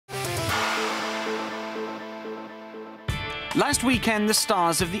Last weekend, the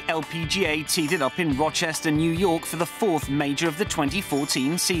stars of the LPGA teed it up in Rochester, New York for the fourth major of the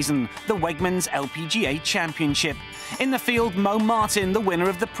 2014 season, the Wegmans LPGA Championship. In the field, Mo Martin, the winner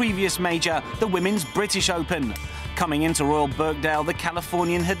of the previous major, the Women's British Open. Coming into Royal Birkdale, the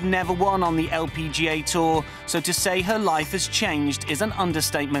Californian had never won on the LPGA Tour, so to say her life has changed is an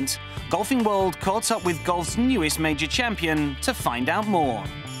understatement. Golfing World caught up with golf's newest major champion to find out more.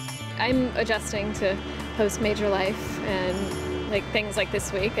 I'm adjusting to post-major life, and things like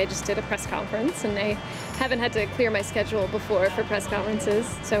this week, I just did a press conference, and I haven't had to clear my schedule before for press conferences.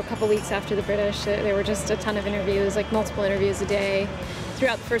 So a couple weeks after the British, there were just a ton of interviews, like multiple interviews a day.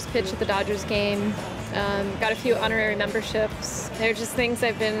 Throughout the first pitch at the Dodgers game, got a few honorary memberships. They're just things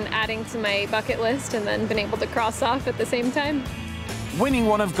I've been adding to my bucket list and then been able to cross off at the same time. Winning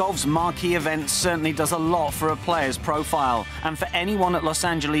one of golf's marquee events certainly does a lot for a player's profile. And for anyone at Los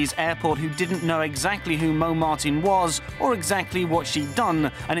Angeles Airport who didn't know exactly who Mo Martin was or exactly what she'd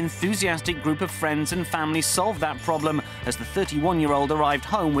done, an enthusiastic group of friends and family solved that problem as the 31-year-old arrived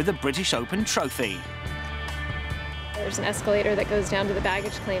home with a British Open trophy. There's an escalator that goes down to the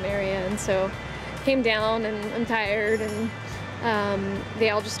baggage claim area, and so came down, and I'm tired, and they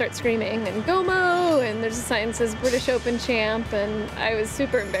all just start screaming, and "Go Mo!" and there's a sign that says British Open champ, and I was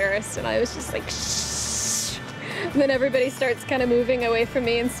super embarrassed, and I was just like, shh. And then everybody starts kind of moving away from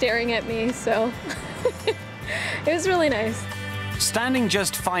me and staring at me, so it was really nice. Standing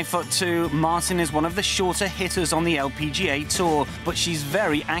just 5'2", Martin is one of the shorter hitters on the LPGA Tour, but she's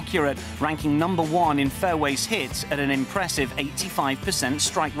very accurate, ranking #1 in fairways hit at an impressive 85%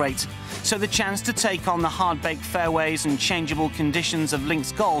 strike rate. So the chance to take on the hard-baked fairways and changeable conditions of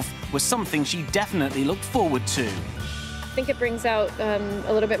links golf was something she definitely looked forward to. I think it brings out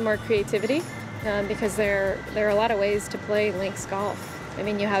a little bit more creativity because there are a lot of ways to play links golf. I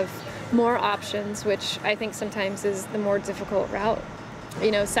mean, you have more options, which I think sometimes is the more difficult route.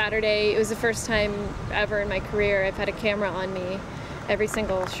 You know, Saturday, it was the first time ever in my career I've had a camera on me every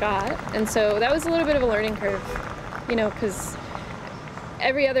single shot. And so that was a little bit of a learning curve, you know, because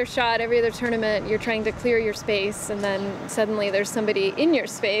every other shot, every other tournament, you're trying to clear your space, and then suddenly there's somebody in your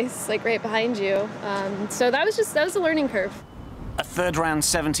space, like right behind you. So that was a learning curve. A third-round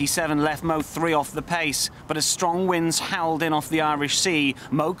 77 left Mo 3 off the pace, but as strong winds howled in off the Irish Sea,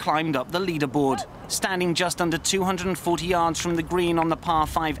 Mo climbed up the leaderboard. Standing just under 240 yards from the green on the par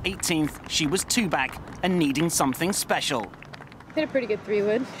 5 18th, she was 2 back and needing something special. Hit a pretty good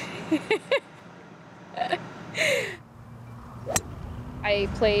 3-wood. I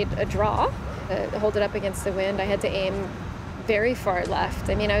played a draw, hold it up against the wind. I had to aim very far left.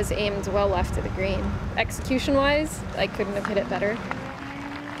 I mean, I was aimed well left of the green. Execution-wise, I couldn't have hit it better.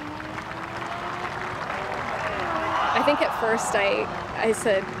 I think at first I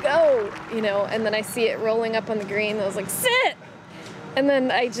said, "Go," you know, and then I see it rolling up on the green, and I was like, "Sit!" And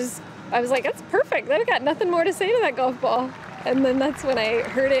then I was like, "That's perfect. I've got nothing more to say to that golf ball." And then that's when I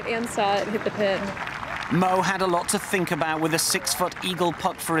heard it and saw it hit the pin. Mo had a lot to think about with a 6-foot eagle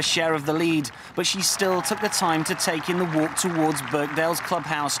putt for a share of the lead, but she still took the time to take in the walk towards Birkdale's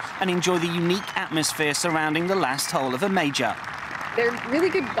clubhouse and enjoy the unique atmosphere surrounding the last hole of a major. They're really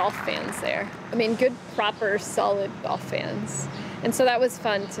good golf fans there. I mean, good, proper, solid golf fans. And so that was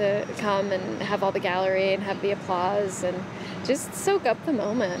fun to come and have all the gallery and have the applause and just soak up the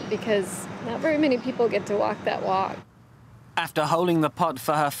moment, because not very many people get to walk that walk. After holing the putt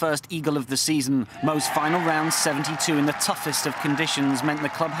for her first eagle of the season, Mo's final round 72 in the toughest of conditions meant the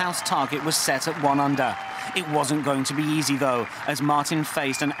clubhouse target was set at 1 under. It wasn't going to be easy, though, as Martin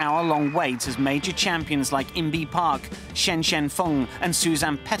faced an hour-long wait as major champions like Inbee Park, Shen Feng and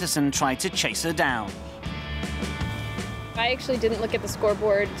Suzanne Petterson tried to chase her down. I actually didn't look at the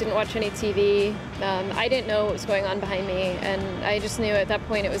scoreboard, didn't watch any TV. I didn't know what was going on behind me, and I just knew at that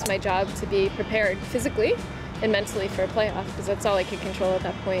point it was my job to be prepared physically and mentally for a playoff, because that's all I could control at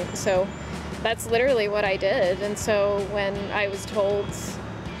that point. So that's literally what I did. And so when I was told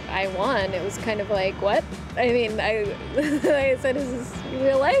I won, it was kind of like, what? I mean, I said, is this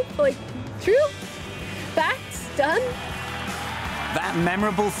real life? Like, true? Facts? Done? That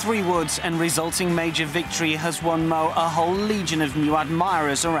memorable 3-wood and resulting major victory has won Mo a whole legion of new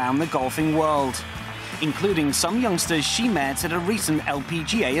admirers around the golfing world, including some youngsters she met at a recent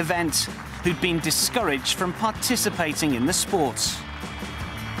LPGA event who'd been discouraged from participating in the sport.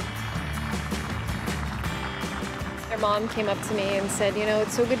 Their mom came up to me and said, you know,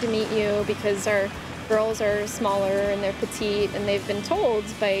 it's so good to meet you, because our girls are smaller and they're petite, and they've been told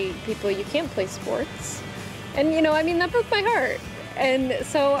by people you can't play sports. And, you know, I mean, that broke my heart. And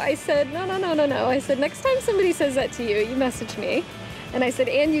so I said, no. I said, next time somebody says that to you, you message me. And I said,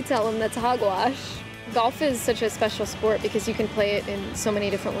 and you tell them that's hogwash. Golf is such a special sport because you can play it in so many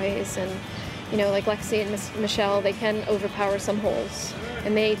different ways, and you know, like Lexi and Michelle, they can overpower some holes,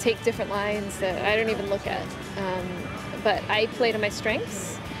 and they take different lines that I don't even look at. But I play to my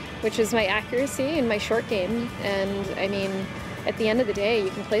strengths, which is my accuracy and my short game, and I mean, at the end of the day, you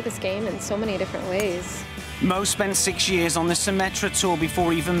can play this game in so many different ways. Mo spent 6 years on the Symetra Tour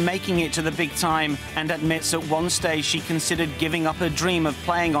before even making it to the big time, and admits at one stage she considered giving up her dream of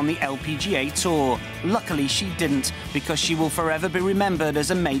playing on the LPGA Tour. Luckily she didn't, because she will forever be remembered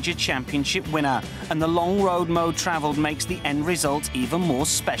as a major championship winner, and the long road Mo travelled makes the end result even more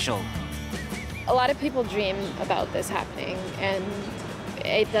special. A lot of people dream about this happening, and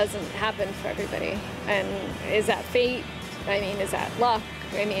it doesn't happen for everybody. And is that fate? I mean, is that luck?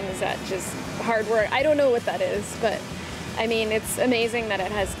 I mean, is that just hard work? I don't know what that is, but I mean, it's amazing that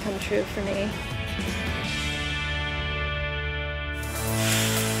it has come true for me.